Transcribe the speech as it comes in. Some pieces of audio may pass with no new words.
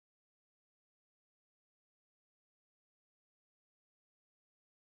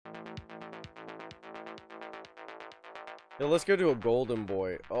Yo, let's go to a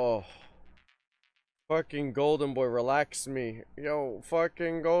GoldenBoi. Oh. Fucking GoldenBoi, relax me. Yo,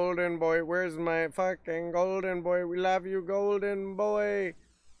 fucking GoldenBoi, where's my fucking GoldenBoi? We love you, GoldenBoi.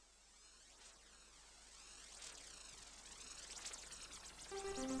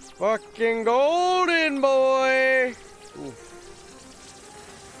 Fucking GoldenBoi. Oof.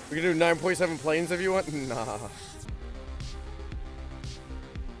 We can do 9.7 planes if you want. Nah.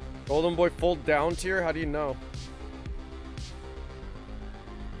 GoldenBoi full down tier? How do you know?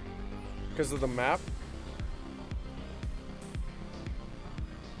 Because of the map?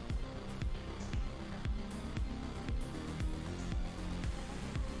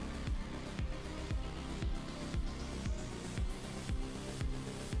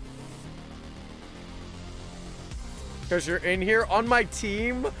 Because you're in here on my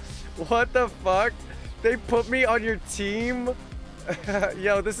team? What the fuck? They put me on your team?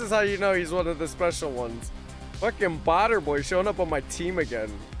 Yo, this is how you know he's one of the special ones. Fucking BotterBoi showing up on my team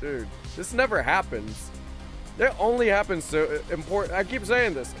again. Dude, this never happens. It only happens to important. I keep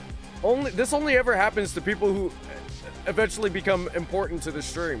saying this. This only ever happens to people who eventually become important to the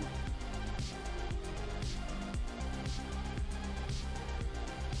stream.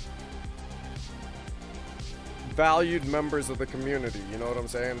 Valued members of the community, you know what I'm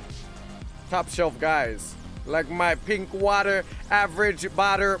saying? Top shelf guys, like my pink water average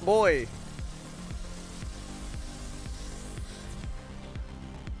BotterBoi.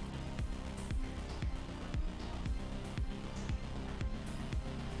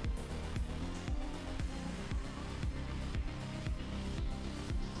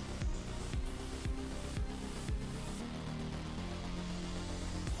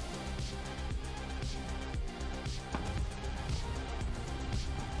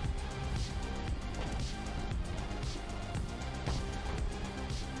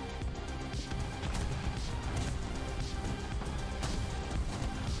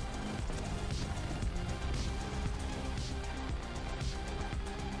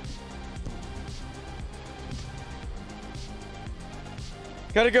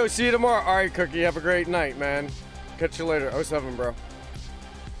 Gotta go, see you tomorrow. Alright, Cookie, have a great night, man. Catch you later. 07, bro.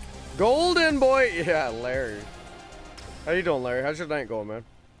 GoldenBoi! Yeah, Larry. How you doing, Larry? How's your night going, man?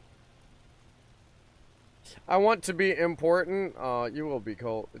 I want to be important. You will be,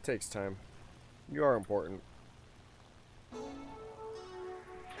 Colt. It takes time. You are important.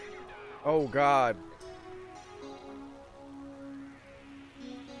 Oh, God.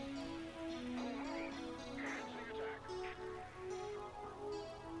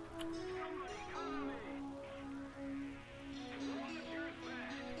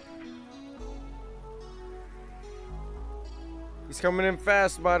 He's coming in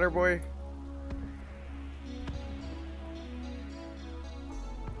fast, BotterBoi.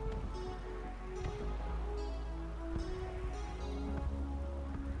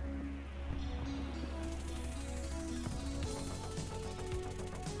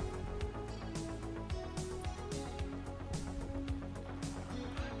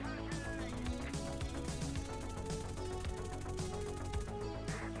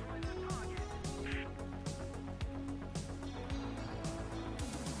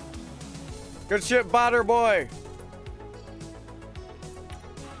 Good shit, BotterBoi.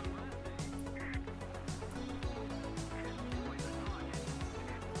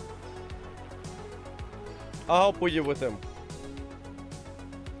 I'll help you with him.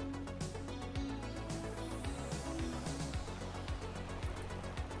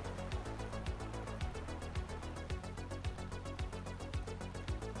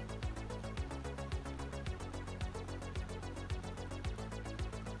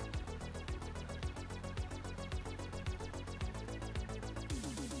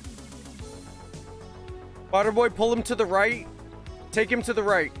 BotterBoi, pull him to the right. Take him to the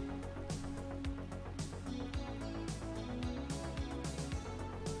right.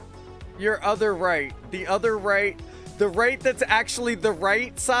 Your other right. The other right. The right that's actually the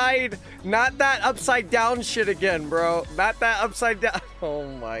right side. Not that upside down shit again, bro. Not that upside down. Oh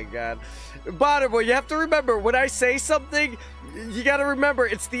my god. BotterBoi, you have to remember, when I say something, you gotta remember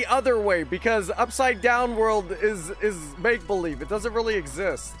it's the other way, because upside down world is make-believe. It doesn't really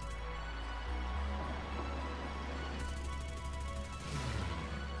exist.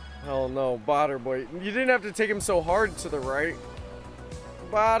 Oh no, BotterBoi. You didn't have to take him so hard to the right.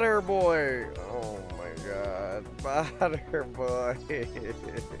 BotterBoi. Oh my god. BotterBoi.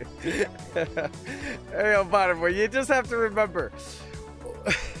 Hey, yo, BotterBoi, you just have to remember.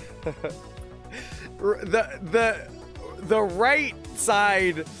 The right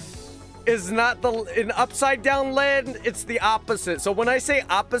side is not an upside down land, it's the opposite. So when I say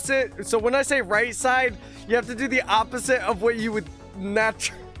opposite, so when I say right side, you have to do the opposite of what you would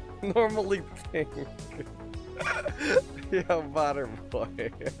normally think. Yeah,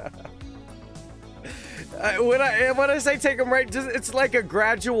 BotterBoi. When I say take him right, it's like a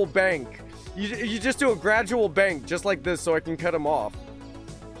gradual bank. You just do a gradual bank just like this so I can cut him off.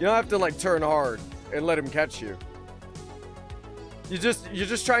 You don't have to like turn hard and let him catch you. You're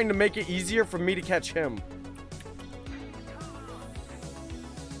just trying to make it easier for me to catch him.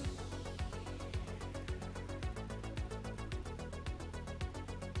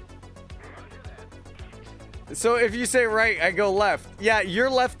 So if you say right, I go left. Yeah, your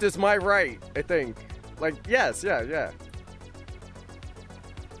left is my right, I think. Like, yes, yeah.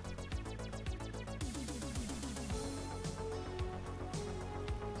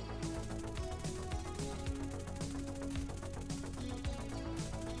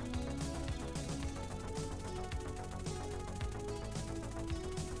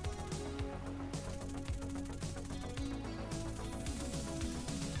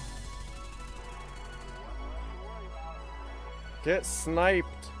 Get sniped.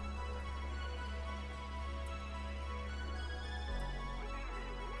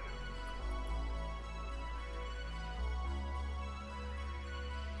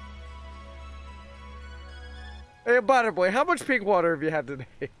 Hey, BotterBoi, how much pink water have you had today?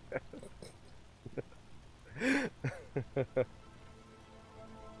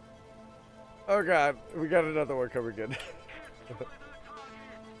 Oh god, we got another one coming in.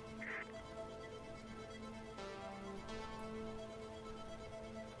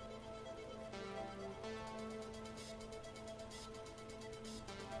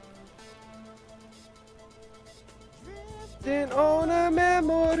 Drifting on a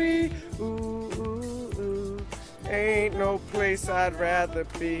memory, ooh, ooh, ooh. Ain't no place I'd rather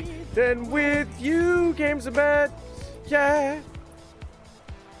be than with you. Games in bed, yeah.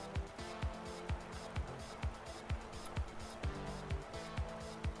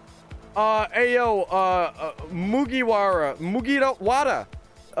 Ayo, Mugiwara,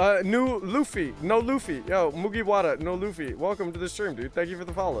 new Luffy, no Luffy, yo, Mugiwara, no Luffy. Welcome to the stream, dude. Thank you for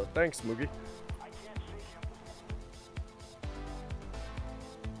the follow. Thanks, Mugi.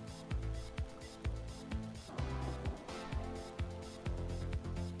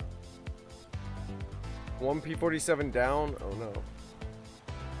 One P-47 down. Oh no.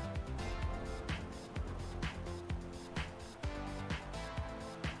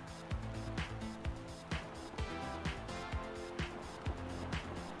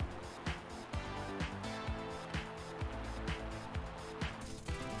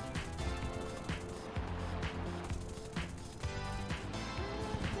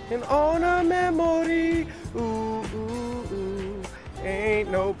 And on a memory, ooh, ooh, ooh. Ain't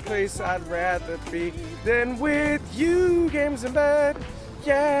no place I'd rather be than with you. Games in bed,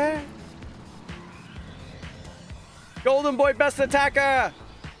 yeah. GoldenBoi best attacker.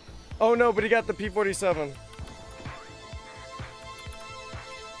 Oh no, but he got the P-47.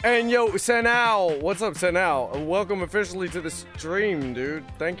 And yo, Senao, what's up, Senao? Welcome officially to the stream, dude.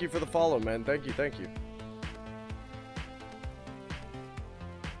 Thank you for the follow, man. Thank you, thank you.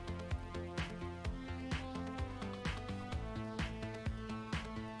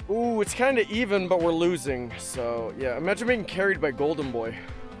 Ooh, it's kind of even, but we're losing. So, yeah, imagine being carried by GoldenBoi.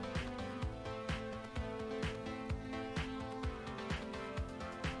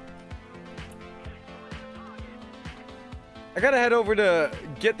 I gotta head over to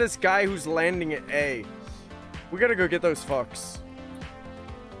get this guy who's landing at A. We gotta go get those fucks.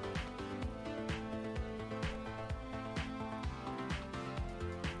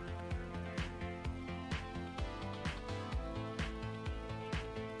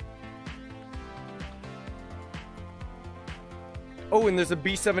 Oh, and there's a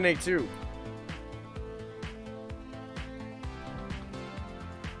B7A2.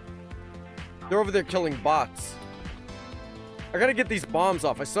 They're over there killing bots. I gotta get these bombs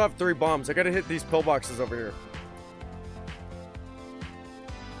off. I still have 3 bombs. I gotta hit these pillboxes over here.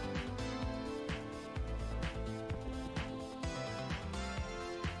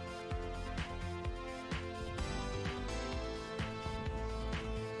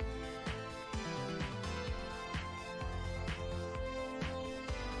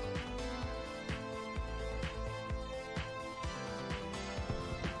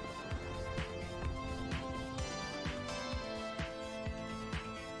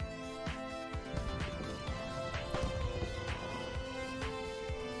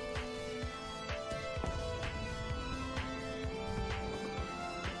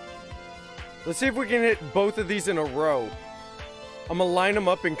 Let's see if we can hit both of these in a row. I'm gonna line them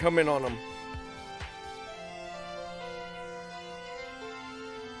up and come in on them.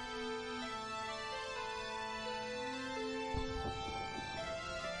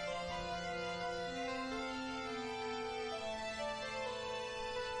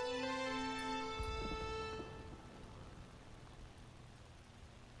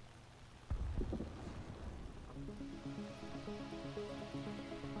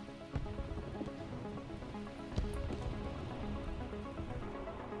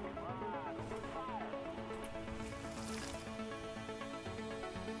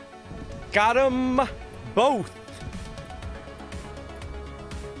 Got them both.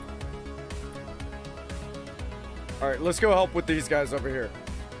 All right, let's go help with these guys over here.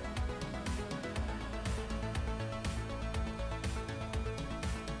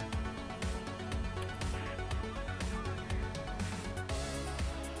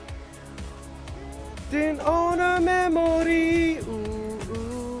 Then on a memory, ooh,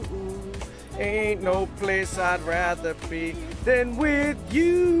 ooh, ooh. Ain't no place I'd rather be than with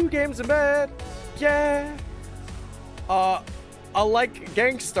you. Games in bed, yeah. I like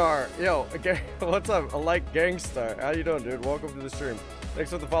Gangstar. Yo, what's up? I like Gangstar. How you doing, dude? Welcome to the stream.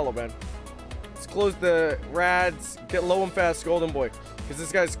 Thanks for the follow, man. Let's close the rads. Get low and fast, GoldenBoi, because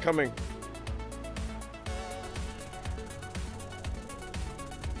this guy's coming.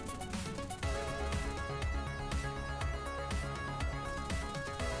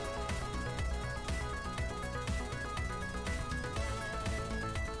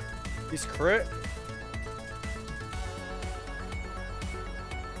 He's crit.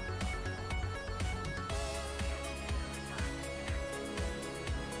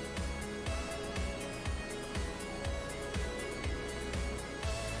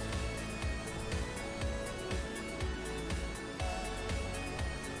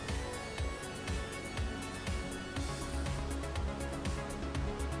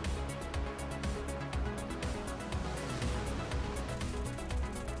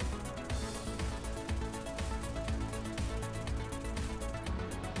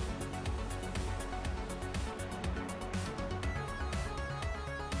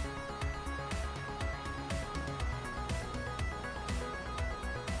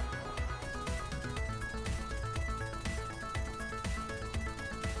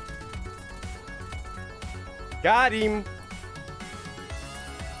 Got him.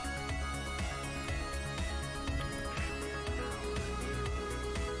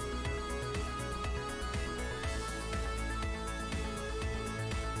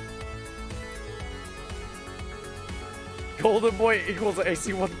 GoldenBoi equals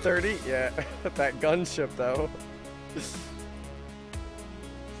AC-130? Yeah, that gunship though.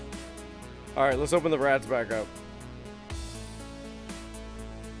 Alright, let's open the rads back up.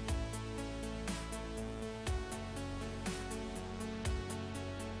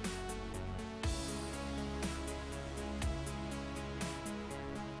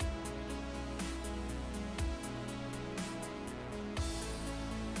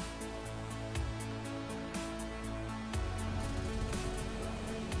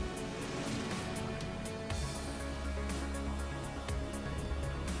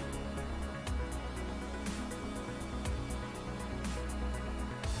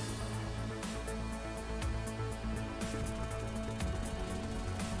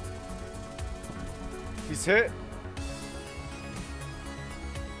 He's hit.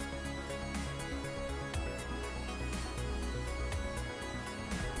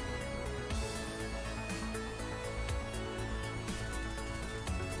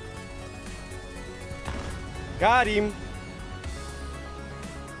 Got him.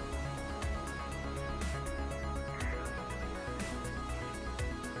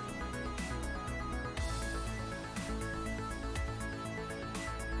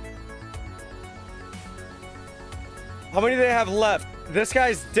 How many do they have left? This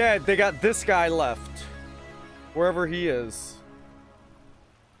guy's dead. They got this guy left. Wherever he is.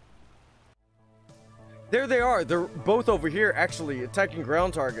 There they are. They're both over here, actually, attacking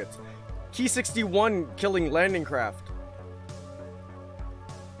ground targets. Key 61 killing landing craft.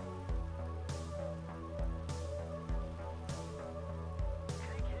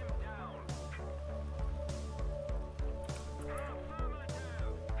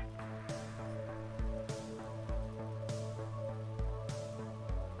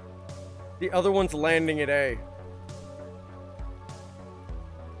 The other one's landing at A.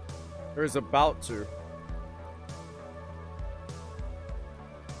 Or is about to.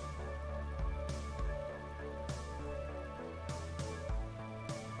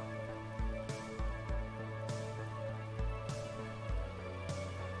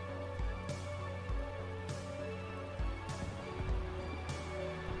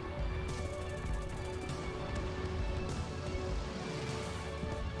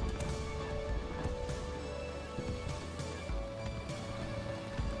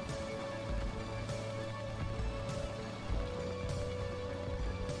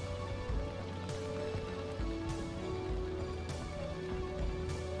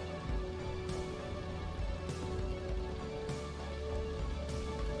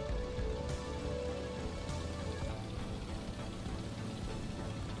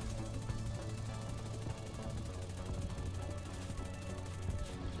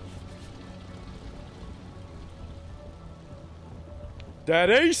 That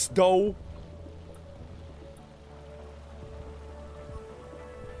ace, though.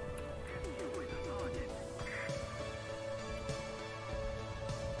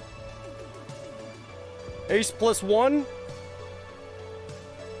 Ace +1.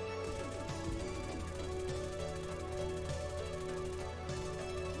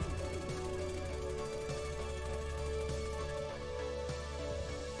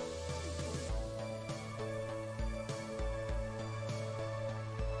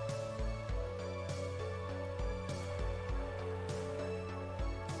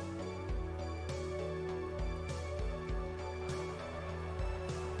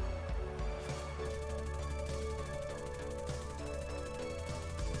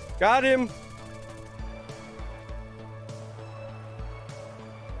 Got him.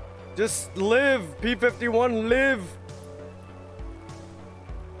 Just live, P51, live.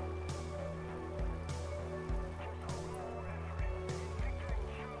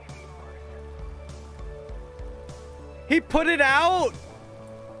 He put it out.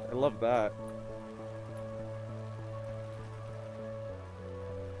 I love that.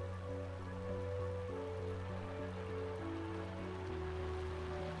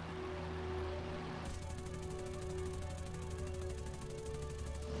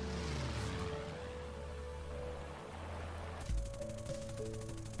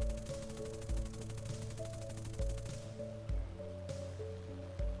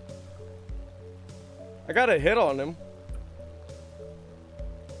 I got a hit on him.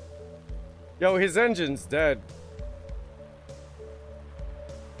 Yo, his engine's dead.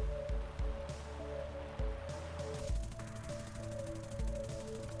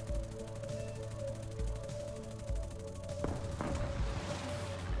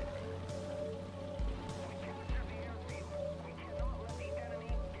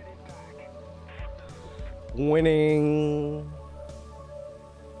 Winning.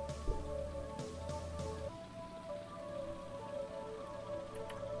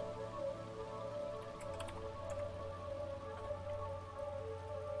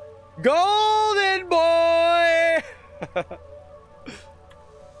 Golden boy.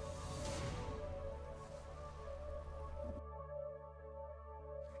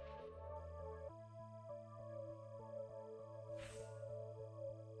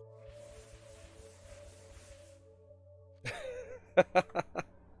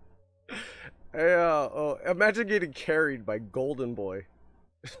 Hey, oh, imagine getting carried by Golden Boy.